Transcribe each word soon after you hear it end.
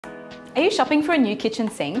Are you shopping for a new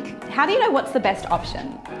kitchen sink? How do you know what's the best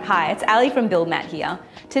option? Hi, it's Ali from Buildmat here.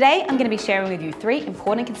 Today I'm going to be sharing with you 3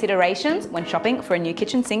 important considerations when shopping for a new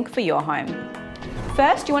kitchen sink for your home.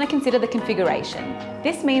 First, you want to consider the configuration.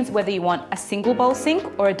 This means whether you want a single bowl sink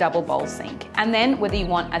or a double bowl sink, and then whether you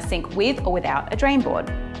want a sink with or without a drain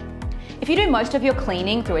board. If you do most of your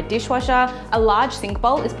cleaning through a dishwasher, a large sink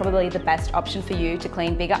bowl is probably the best option for you to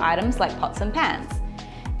clean bigger items like pots and pans.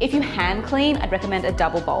 If you hand clean, I'd recommend a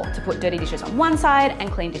double bowl to put dirty dishes on one side and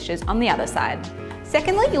clean dishes on the other side.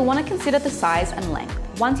 Secondly, you'll want to consider the size and length.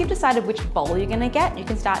 Once you've decided which bowl you're going to get, you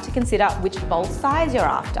can start to consider which bowl size you're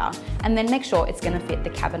after, and then make sure it's going to fit the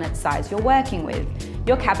cabinet size you're working with.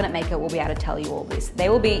 Your cabinet maker will be able to tell you all this. They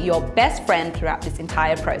will be your best friend throughout this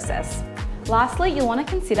entire process. Lastly, you'll want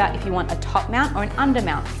to consider if you want a top mount or an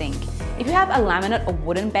undermount sink. If you have a laminate or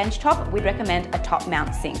wooden bench top, we'd recommend a top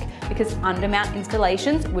mount sink because undermount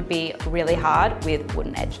installations would be really hard with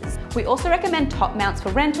wooden edges. We also recommend top mounts for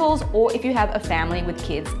rentals or if you have a family with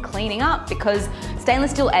kids cleaning up because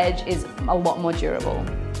stainless steel edge is a lot more durable.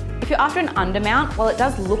 If you're after an undermount, while it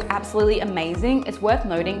does look absolutely amazing, it's worth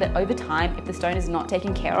noting that over time, if the stone is not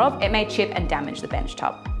taken care of, it may chip and damage the bench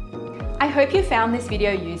top. I hope you found this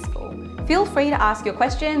video useful. Feel free to ask your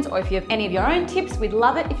questions, or if you have any of your own tips, we'd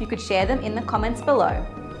love it if you could share them in the comments below.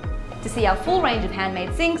 To see our full range of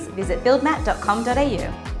handmade sinks, visit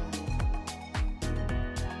buildmat.com.au.